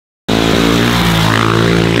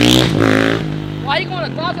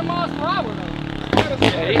2,000 miles per hour though.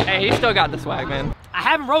 Hey, he still got the swag, man. I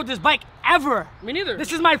haven't rode this bike ever. Me neither.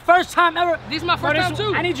 This is my first time ever. This is my first time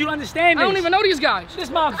too. I need you to understand this. I don't even know these guys. This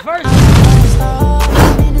is my first.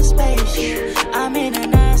 I'm in a spaceship. I'm in a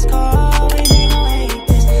NASCAR. We ain't gon' hate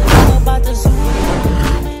this. I'm about to zoom.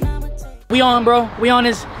 We on, bro. We on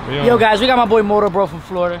this. Yo, guys, we got my boy Moto, bro, from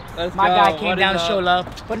Florida. My guy came down to show love.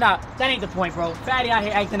 But nah, that ain't the point, bro. Fatty out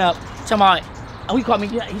here acting up. Talking about, oh, he called me.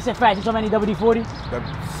 He said, Fat, you told me I need WD-40?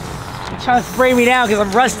 He's trying to spray me down because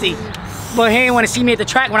I'm rusty. But he didn't want to see me at the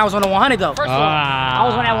track when I was on the 100 though. First of all, I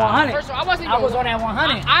was on that 100. First of all, I was on that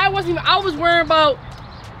 100. I was worrying about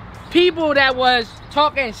people that was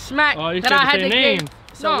talking smack that I had to get.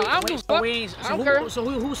 So no, I don't care. So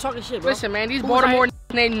who's talking shit, bro? Listen, man, these Baltimore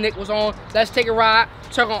named Nick was on Let's Take a Ride,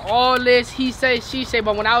 talking all this, he say, she say,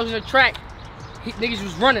 but when I was in the track, niggas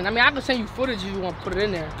was running. I mean, I can send you footage if you want to put it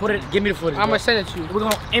in there. Give me the footage. I'm gonna send it to you. We're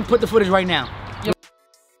gonna input the footage right now.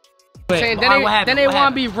 Saying, then they want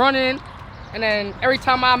to be running, and then every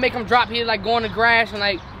time I make him drop, he like go on the grass and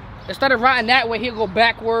like instead of riding that way, he'll go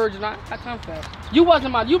backwards, and I got time for that. You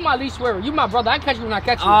my least swerver. You my brother. I catch you when I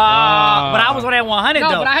catch you. But I was on that 100 though.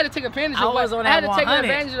 No, but I had to take advantage of I had to take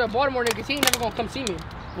advantage of the Baltimore nigga because he ain't never gonna come see me.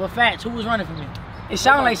 Well, Fats, who was running for me? It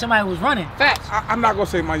sounded like somebody was running. Facts. I'm not gonna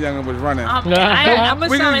say my youngin was running.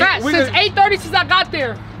 Since 8:30 since I got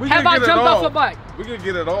there, have I jumped off a bike? We can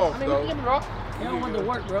get it off, I mean, we can get it off. You don't want to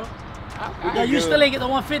work, bro. Yo, you still ain't get the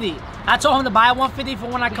 150. I told him to buy a 150 for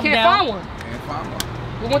when I come down. Can't find one. Can't find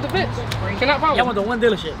one. We want the fits. Cannot find one. Y'all want the one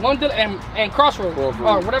dealership. And Crossroads.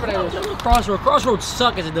 Or whatever that is. Crossroads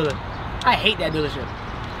suck as a dealer. I hate that dealership.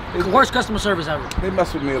 It's the worst customer service ever. They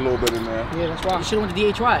messed with me a little bit in there. Yeah, that's why. You should've went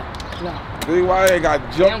to DHY. No. DHY ain't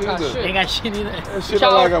got jumped either. Ain't got shit either. That shit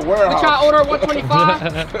look like a warehouse. We try to order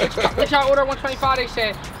 125. We try to order 125. They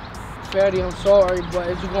said, Fatty, I'm sorry, but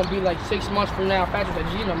it's gonna be like 6 months from now. Patrick said,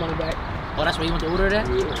 "G, no money back." Oh, that's why you want to order that?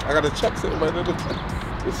 Yeah, I got a check sitting right there.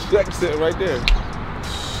 This check sitting right there.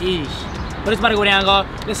 Sheesh. But it's about to go down, y'all.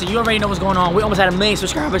 Listen, you already know what's going on. We almost had 1 million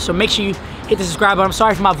subscribers, so make sure you hit the subscribe button. I'm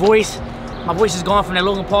sorry for my voice. My voice is gone from that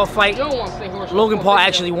Logan Paul fight. You don't want to play horse. Logan Paul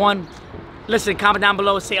actually won. Listen, comment down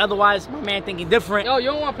below and say otherwise. My man thinking different. Yo, you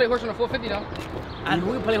don't want to play horse on the 450 though.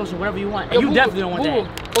 We can play horse on whatever you want. Yo, you definitely don't want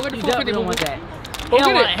that. Go get the 450. You definitely don't want that. Go He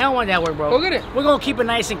get it. don't want that work, bro. Go get it. We're gonna keep it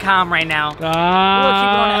nice and calm right now. We're gonna keep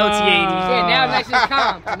it on the LT80. Yeah, now nice and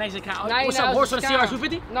calm. Nice and calm. Now What's up, horse on the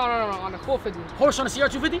CR250? No, on the 450. Horse on the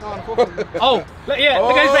CR250? No, on the 450. Oh, look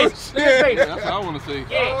at his face. Look at his face. That's what I want to see.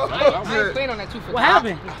 Yeah. I ain't playing on that 250. What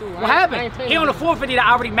happened? What happened? He on the 450 that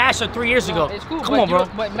I already mastered 3 years ago. It's cool. Come on, bro.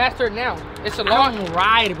 But master it now. It's a I long. don't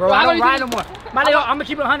ride, bro. I don't ride no more. I'm gonna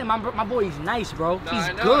keep it 100. My boy, he's nice, bro. He's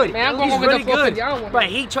good. Man, I'm gonna he's go get really the 450. good. But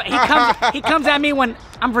he comes at me when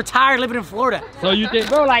I'm retired living in Florida. So you think,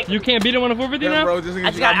 bro, like, you can't beat him on the 450 now? Bro,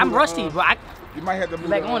 I'm rusty, bro. You might have to move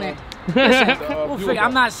back on it. Listen, we'll figure.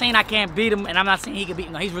 I'm not saying I can't beat him, and I'm not saying he can beat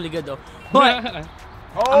him. No, he's really good though. But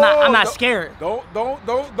I'm not scared. Don't do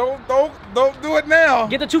it now.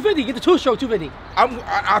 Get the 250. Get the two-stroke 250.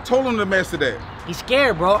 I told him to master that. He's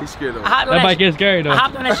scared, bro. He's scared of it. That bike is scary though. I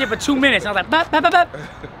hopped on that shit for 2 minutes. I was like, bop, bop, bop,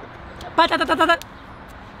 bop.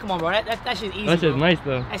 Come on, bro. That shit's easy. That shit's bro. nice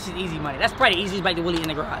though. That shit's easy money. That's probably the easiest bike to Wheelie in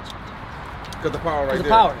the garage. Because the power right there. The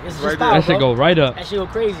power. It's right just power, That shit go right up. That shit go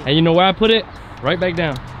crazy. And you know where I put it? Right back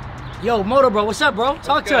down. Yo, Moto bro, what's up, bro?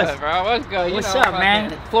 Talk to us. Bro, what's good? What's up,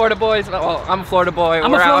 man? Florida boys. Well, I'm a Florida boy.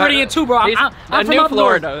 I'm a Floridian too, bro. I'm from New up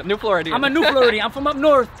Florida. north. New Florida. I'm a New Floridian. I'm from up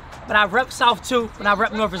north, but I rep South too, and I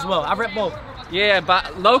rep North as well. I rep both. Yeah,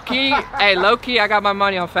 but low key, hey, low key, I got my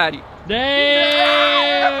money on Fatty.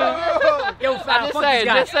 Damn! Yo, Fatty,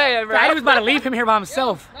 just saying, bro. Fatty was about to leave him here by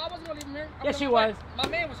himself. No, I wasn't gonna leave him here. Yes, you was. My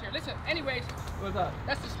man was here. Listen, anyways. What's up?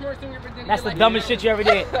 That's the smartest thing we ever did. That's the dumbest shit you ever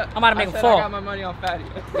did. I'm about to make him fall. I got my money on Fatty.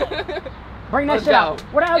 Bring that Let's shit go. out.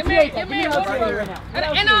 What else? Give me Give me an a LTA right now.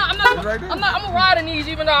 And I'm gonna ride in these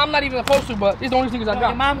even though I'm not even supposed to, but it's the only things I Your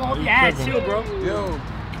got. mom gonna whoop your ass too, bro. Yo,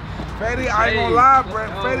 Fatty, I ain't gonna lie, bro.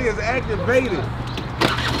 Fatty is activated.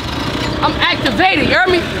 I'm activated, you heard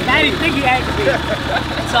me? Fatty think he activated.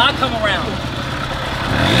 So I come around.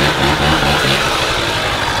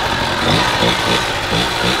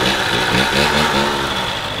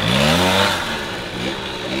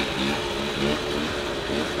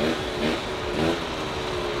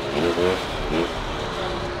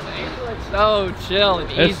 So chill and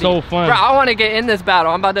easy. It's so fun. Bro, I want to get in this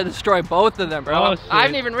battle. I'm about to destroy both of them, bro. Oh, I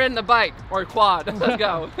haven't even ridden the bike or quad. Let's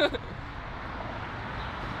go.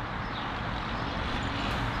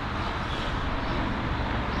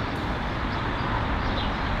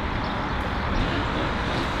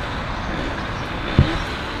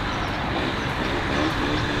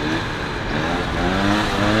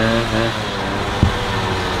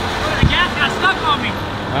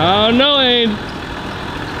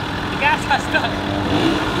 got stuck.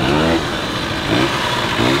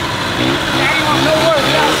 Daddy wants no work.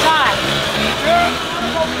 We outside.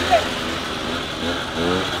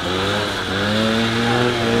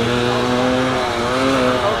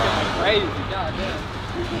 Crazy, goddamn.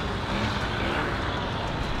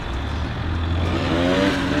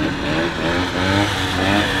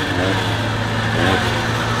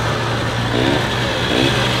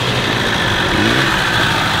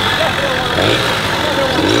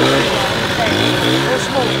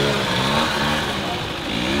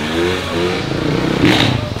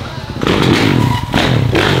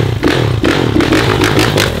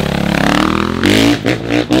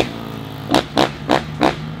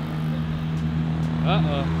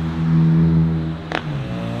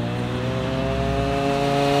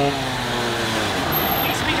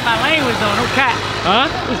 Huh?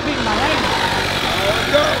 He's speaking my language.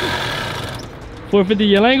 450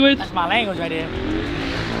 your language? That's my language right there.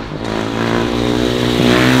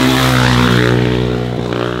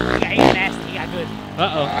 Yeah, he's nasty. He got good.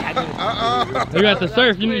 You got the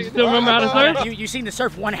surf. You still remember how to surf? You seen the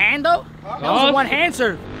surf one hand though? That was a one hand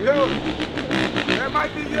surf. Yo, that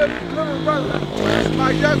might be your little brother. That's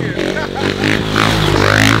my youngest.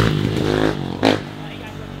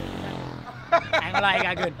 I ain't gonna lie, he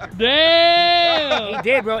got good. Damn! He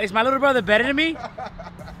did, bro. Is my little brother better than me?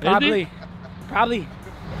 Probably. Probably.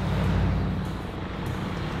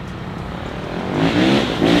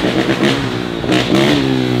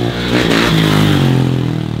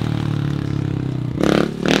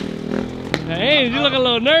 Hey, you look a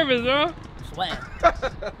little nervous, bro. Sweat.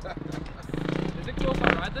 Is it cool if I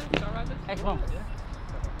ride this? Should I ride this? Hey, come on.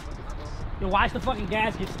 Yo, watch the fucking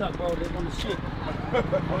gas get stuck, bro. They're on the shit.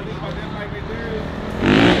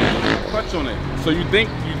 Clutch on it. So you think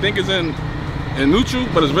it's in neutral,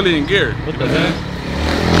 but it's really in gear. What the heck?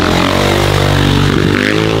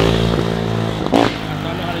 I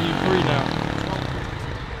know how to use 3 now.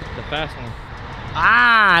 The fast one.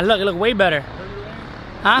 Ah, look, it look way better.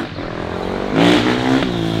 Huh?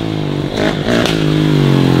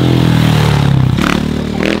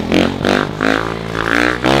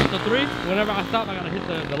 So 3, whenever I stop, I gotta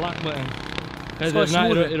hit the lock button. Because So if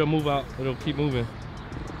not, it'll move out. It'll keep moving.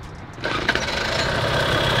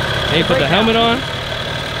 Hey, put the helmet on.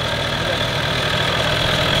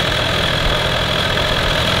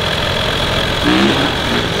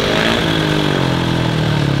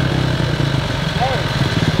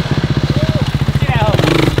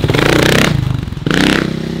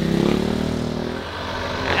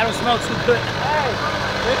 That don't smell too good. Hey,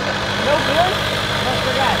 no good? No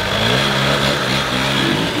forgot.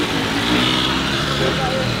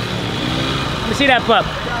 Let me see that pup.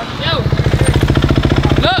 Yo,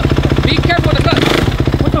 look, be careful of the clutch.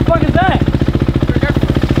 What the fuck is that?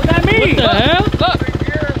 What that mean? What the hell? Look,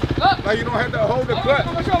 look. Like you don't have to hold the clutch.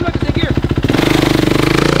 I'm gonna show him, look, it's in gear.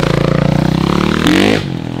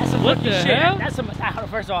 That's some What rookie the shit. hell? That's some.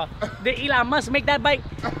 First off, did Elon Musk make that bike?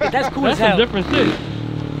 That's cool That's as hell. some different shit.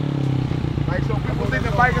 Like so people think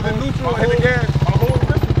the bike is a neutral and the gas. My whole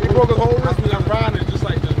wrist, he broke his whole wrist when I'm riding it, just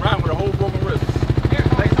riding with a whole broken wrist.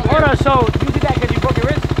 Hold on, so you did that because you broke your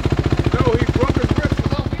wrist? No, he broke his wrist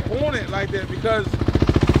on it like that because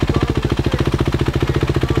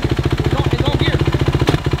It's on gear.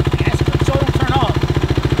 Yes, so it don't turn off.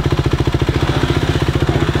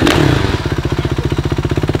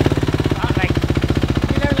 I'm like,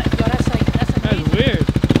 you never let, yo, that's amazing. That's weird.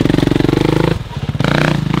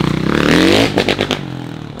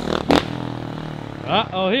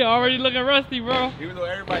 Uh-oh, he already looking rusty, bro. Even though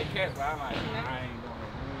everybody can't, but I'm like, I ain't going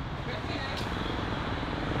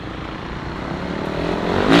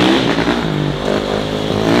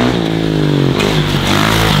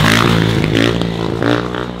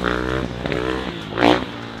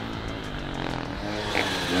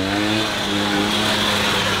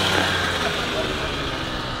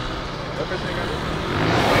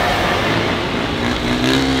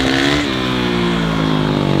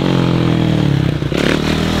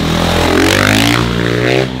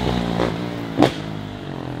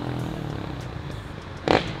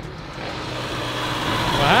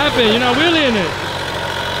What happened? You're not wheeling it.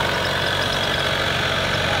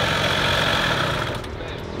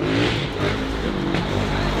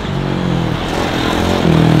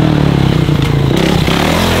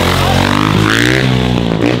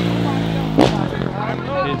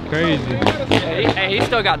 It's crazy. Hey, he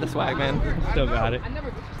still got the swag, man. Still got it.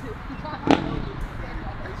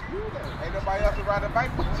 ain't nobody else to ride a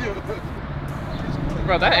bike with you.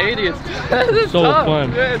 Bro, that 80 is So tough.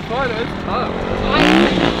 fun. Yeah, it's fun. It's tough.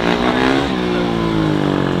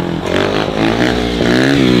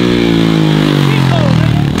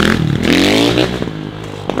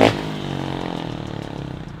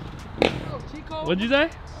 What'd you say?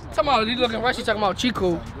 Talking about you looking rusty, talking about cheat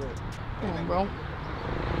code. Come on, bro.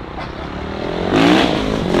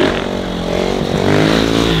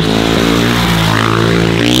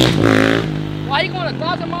 Why you going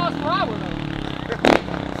 1,000 miles per hour though?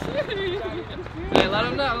 Hey, let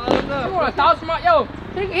him know, let him know. You going 1,000 miles? Yo,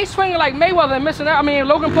 he's swinging like Mayweather and missing. I mean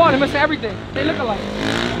Logan Paul and missing everything. They look alike.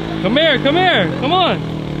 Come here, come on.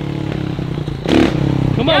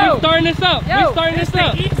 Come on, we starting this up. Yo, we starting this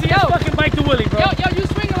up. Easiest fucking bike to Wheelie, bro. Yo, you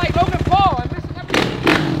swinging like Logan Paul and missing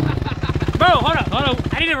everything. Bro, hold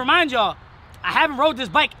up. I need to remind y'all, I haven't rode this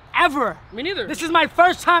bike ever. Me neither. This is my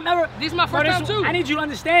first time ever. This is my first time too. I need you to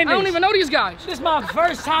understand this. I don't even know these guys. This is my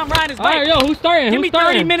first time riding this bike. All right, yo, who's starting? Give me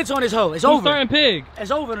 30 minutes on this hoe. It's over. Who's starting pig?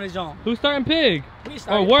 It's over on this zone. Who's starting pig?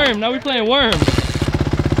 Or worm? Now we playing worm. It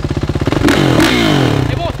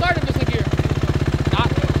won't start in this gear.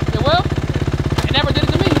 It will? It never did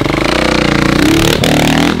it to me.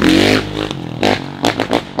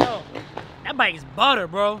 Yo, that bike is butter,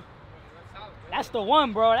 bro. That's the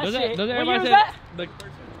one, bro. That's it. Does What everybody year say was that?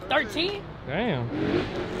 13? Damn.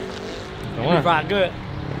 We ride good.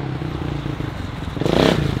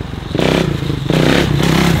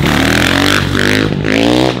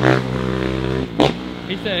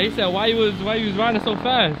 He said why you was riding so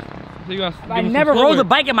fast? So you gotta I never rode the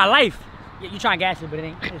bike in my life. Yeah, you trying to gas it, but it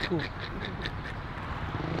ain't. It's cool.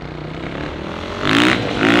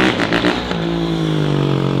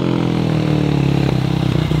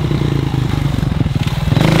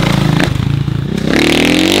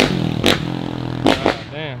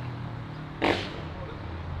 Damn.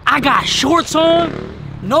 I got shorts on,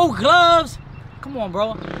 no gloves. Come on,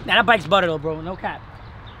 bro. Nah, that bike's butter though, bro. No cap.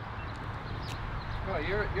 Bro,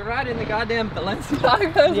 you're riding the goddamn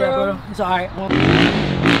Balenciaga, bro. Yeah, bro. It's alright.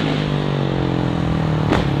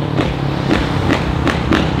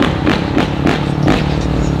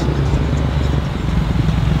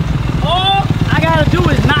 All I gotta do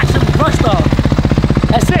is knock some rust off.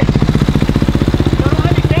 That's it. Don't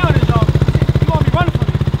let me down this dog. You gonna be running for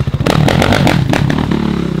me.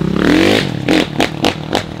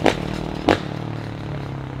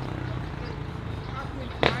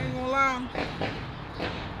 I ain't gonna lie.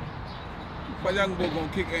 But young boy gonna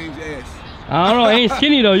kick Angel's ass. I don't know, ain't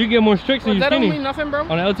skinny though. You get more strict when you That skinny. don't mean nothing, bro.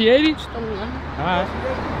 On the LT80? Alright.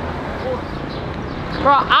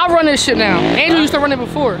 Bro, I run this shit now. Angel used to run it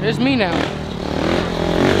before. It's me now.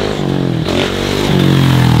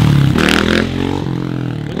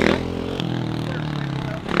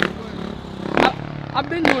 I've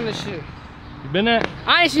been doing this shit. You been at?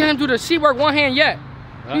 I ain't seen him do the seat work one hand yet.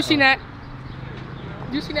 You seen that?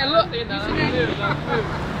 You seen that look? You seen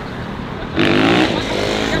that?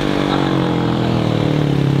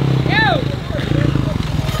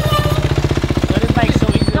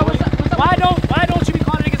 Why don't you be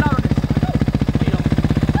calling niggas out on this? You know,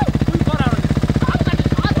 who you calling out on this?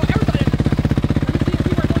 I know everybody.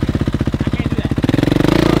 I can't do that.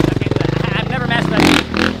 I can't do that. I've never mastered that.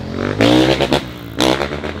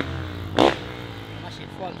 My shit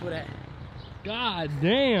fucked with that. God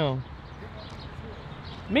damn.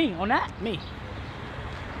 Me on that? Me.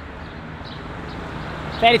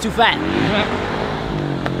 Fatty too fat.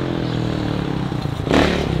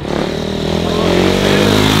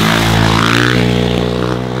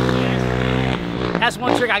 That's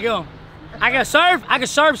one trick I give him. I can serve,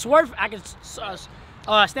 swerve, I can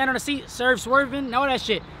stand on the seat, serve, swerving, none of that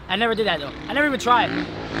shit. I never did that though. I never even tried. Man,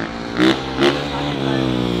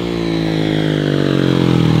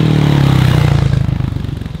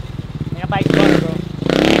 that bike's butter, bro.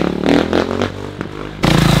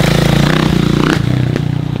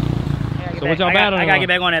 So what y'all battling I gotta get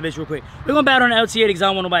back on that bitch real quick. We're gonna battle on the LT80 because I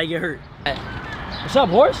don't want nobody to get hurt. What's up,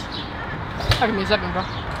 horse? Give me a second, bro.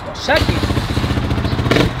 Second.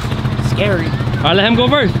 Scary. Alright, let him go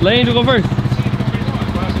first. Let Angel go first. Can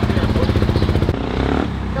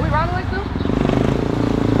we ride it like this?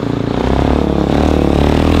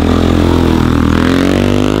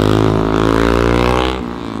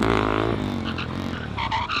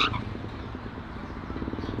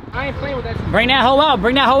 I ain't playing with that shit. Bring that hoe out.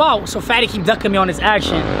 Bring that hoe out. So Fatty keep ducking me on this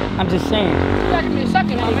action. I'm just saying. You gotta give me a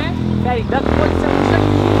second, my man. Fatty ducking 47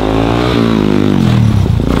 seconds.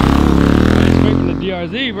 Straight from the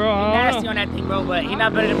DRZ, bro. He nasty on that thing, bro, but he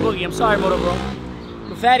not better than Boogie. I'm sorry, Moto, bro.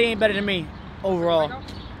 But Fatty ain't better than me overall.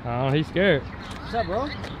 Oh, he's scared. What's up, bro?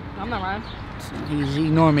 I'm not riding. He's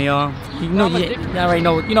ignoring me, y'all. You know, you already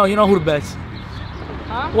know. You know who the best.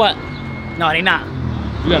 Huh? What? No, they not.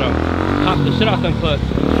 You gotta pop the shit off them clutch.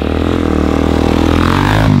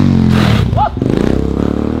 Whoa.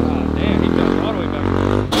 Oh, damn, he dropped all the way back.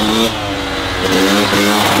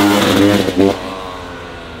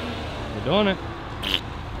 We're doing it.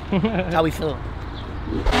 That's how we feel.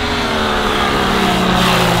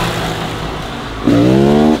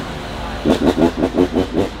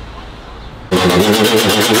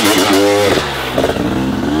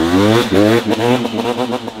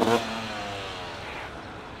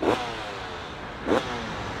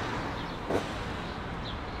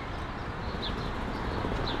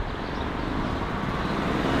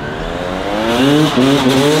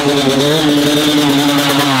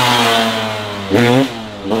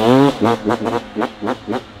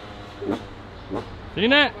 Seen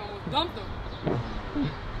that? Dumped him.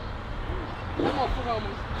 That motherfucker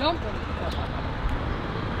almost dumped him.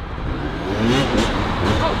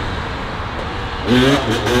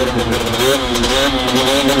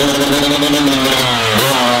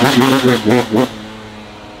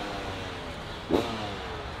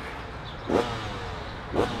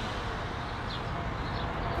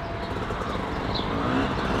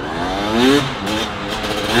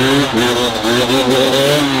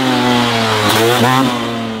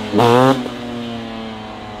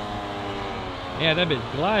 Yeah, that bitch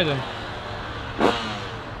gliding.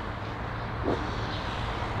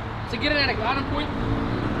 To get it at a gliding point,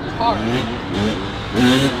 it's hard.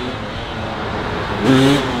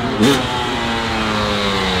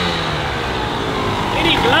 They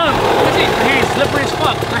need gloves. That's it. My hand's slippery as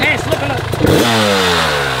fuck. My hand's slipping up.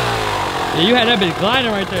 Yeah, you had that bitch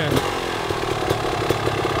gliding right there.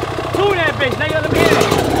 Two of that bitch. Now you let me hit it.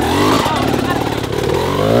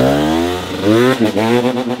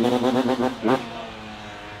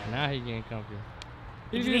 Now he getting comfy.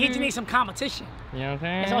 He just needs some competition. You know what I'm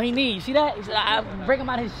saying? That's all he needs. You see that? I break him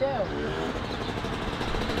out of his shell.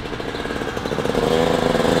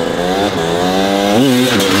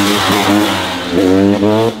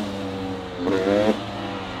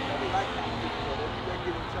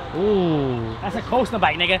 Ooh. That's a coasting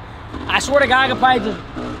bike, nigga. I swear to God, I could probably just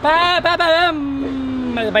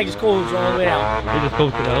the bike just goes all the way out. He just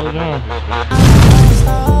coasted the whole time.